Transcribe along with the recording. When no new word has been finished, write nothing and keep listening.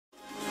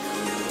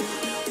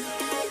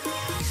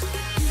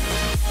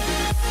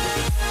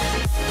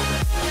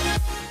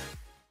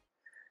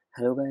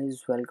Hello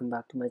guys, welcome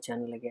back to my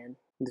channel again.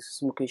 This is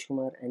Mukesh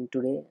Kumar and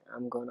today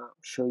I'm gonna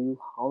show you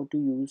how to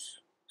use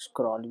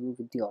ScrollView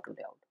with the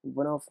AutoLayout.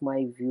 One of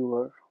my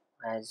viewer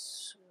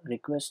has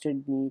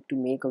requested me to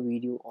make a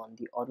video on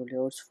the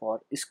AutoLayouts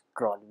for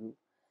ScrollView,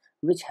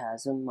 which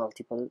has a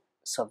multiple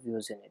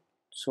subviews in it.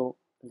 So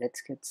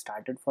let's get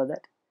started for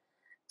that.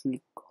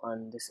 Click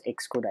on this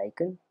Xcode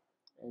icon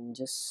and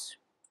just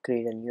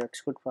create a new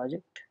Xcode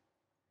project.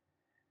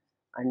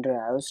 Under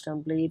iOS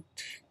template,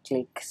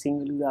 click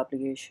single view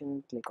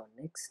application, click on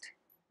next,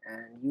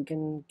 and you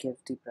can give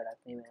the product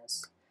name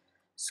as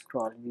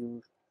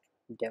ScrollView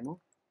demo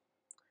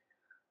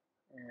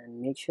and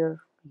make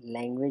sure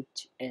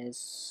language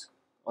is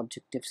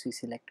Objective-C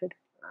selected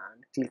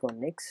and click on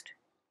next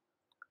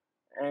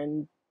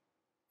and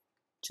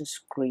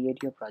just create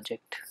your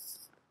project.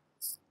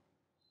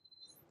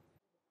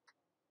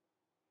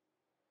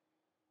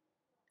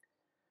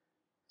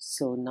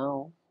 So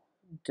now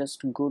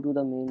just go to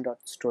the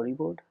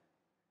main.storyboard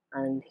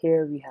and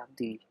here we have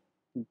the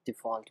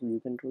default view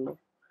controller.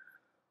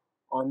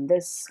 On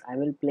this I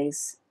will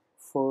place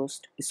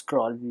first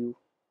ScrollView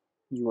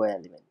UI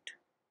element.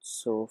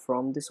 So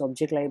from this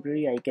object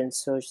library I can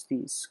search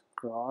the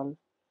scroll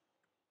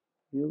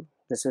view.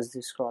 This is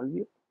the scroll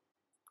view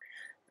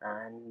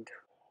and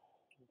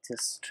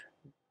just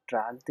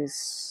drag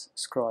this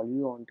scroll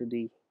view onto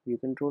the view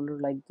controller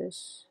like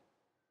this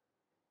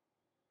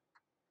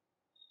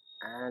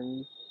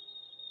and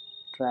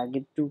drag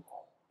it to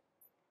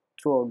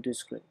throughout the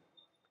screen,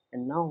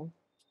 and now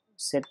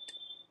set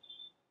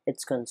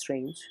its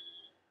constraints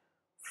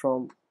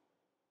from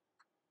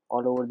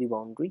all over the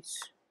boundaries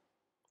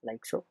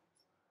like so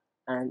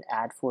and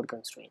add 4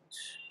 constraints.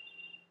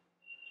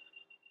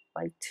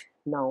 Right,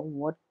 now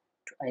what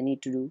I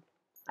need to do,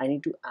 I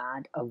need to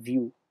add a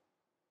view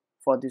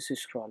for this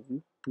scroll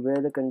view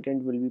where the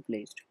content will be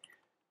placed.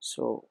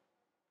 So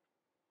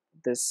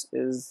this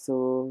is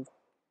the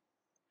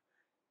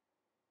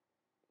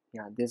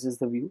this is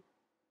the view,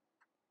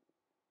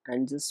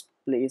 and just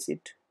place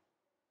it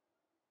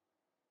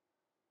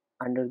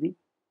under the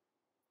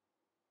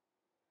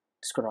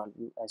scroll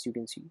view as you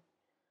can see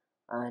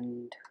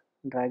and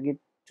drag it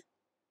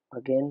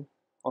again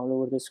all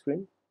over the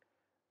screen,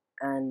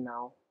 and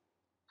now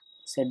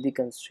set the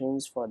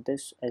constraints for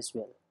this as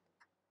well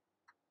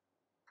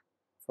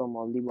from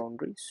all the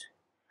boundaries,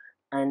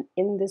 and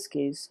in this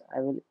case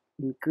I will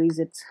increase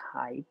its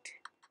height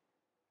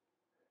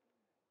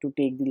to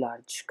take the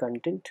large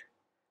content.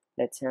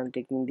 Let's say I'm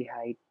taking the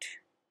height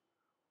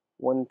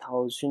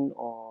 1000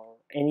 or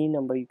any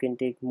number you can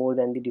take more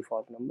than the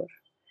default number,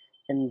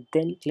 and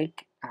then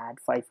click add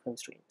 5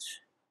 constraints.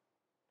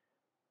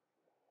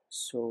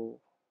 So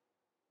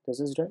this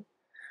is done,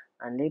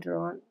 and later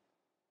on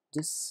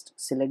just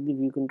select the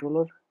view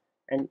controller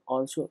and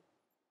also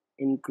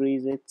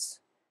increase its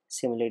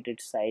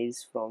simulated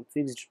size from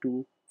fixed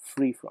to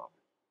freeform,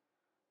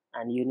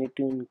 and you need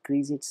to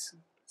increase its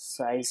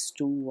size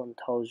to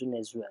 1000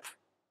 as well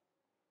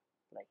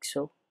like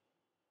so.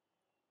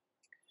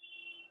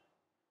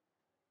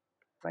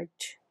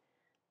 Right,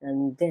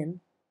 and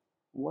then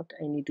what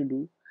I need to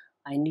do,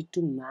 I need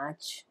to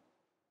match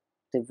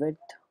the width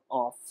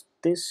of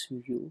this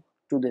view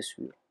to this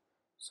view.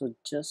 So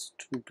just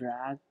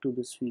drag to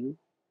this view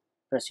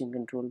pressing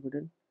Ctrl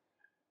button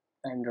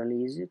and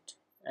release it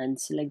and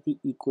select the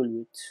equal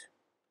width.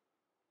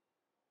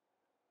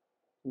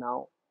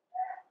 Now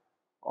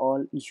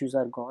all issues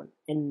are gone,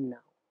 and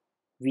now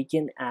we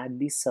can add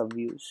the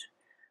subviews.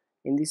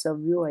 In the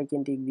subview I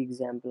can take the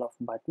example of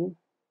button.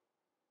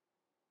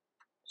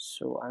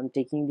 So I'm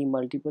taking the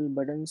multiple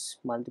buttons,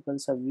 multiple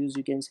subviews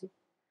you can see,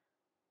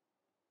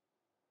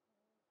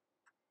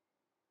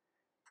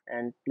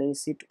 and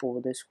place it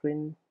over the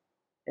screen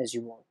as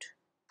you want.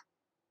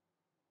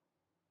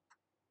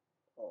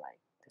 Like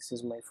this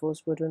is my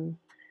first button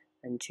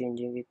and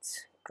changing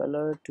its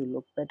color to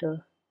look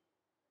better.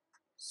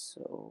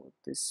 So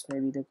this may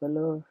be the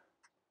color,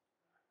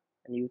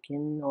 and you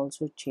can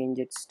also change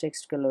its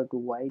text color to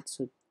white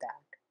so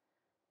that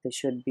they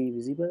should be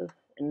visible.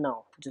 And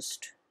now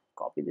just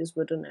copy this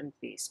button and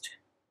paste,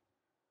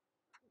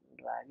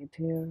 drag it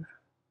here,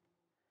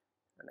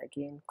 and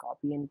again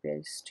copy and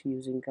paste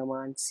using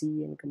command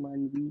C and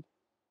command V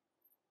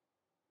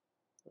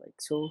like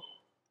so.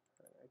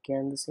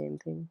 Again the same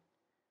thing,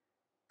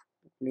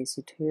 place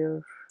it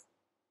here,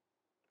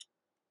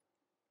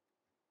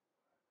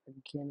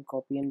 again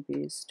copy and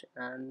paste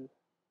and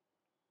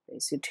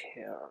place it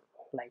here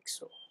like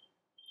so.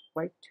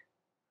 Right,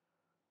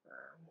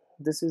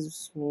 this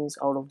is means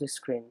out of the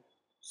screen,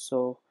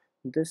 so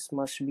this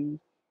must be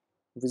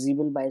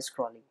visible by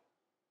scrolling.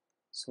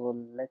 So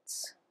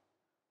let's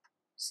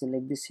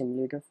select the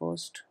simulator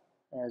first,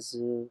 as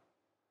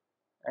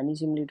any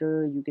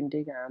simulator you can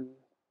take. I'm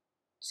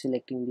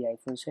selecting the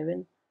iPhone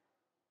 7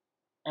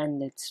 and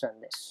let's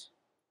run this.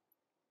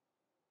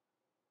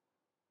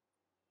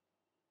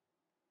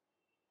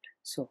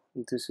 So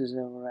this is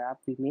our app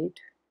we made.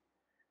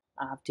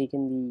 I have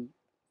taken the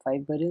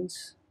 5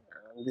 buttons,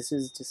 this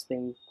is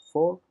displaying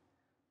 4,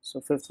 so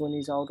 5th one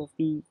is out of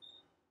the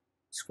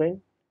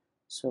screen.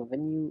 So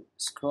when you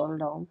scroll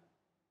down,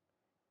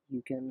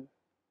 you can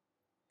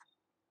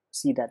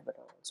see that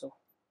button also.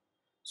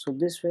 So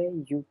this way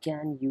you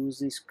can use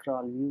the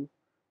scroll view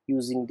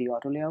using the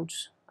auto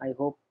layouts. I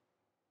hope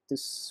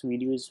this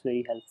video is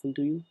very helpful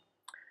to you,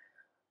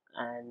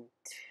 and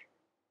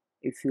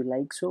if you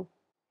like so,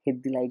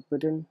 hit the like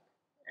button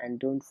and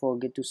don't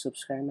forget to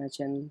subscribe my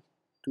channel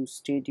to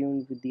stay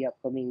tuned with the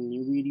upcoming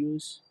new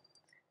videos.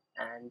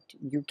 And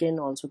you can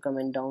also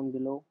comment down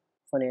below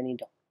for any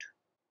doubt.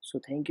 So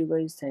thank you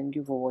guys, thank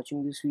you for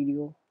watching this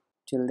video.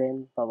 Till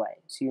then, bye bye,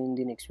 see you in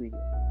the next video.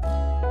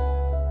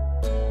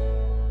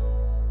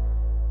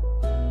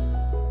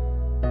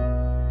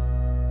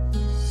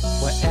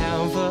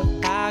 Wherever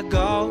I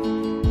go,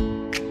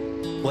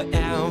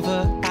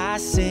 wherever I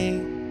see,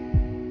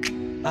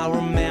 I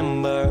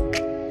remember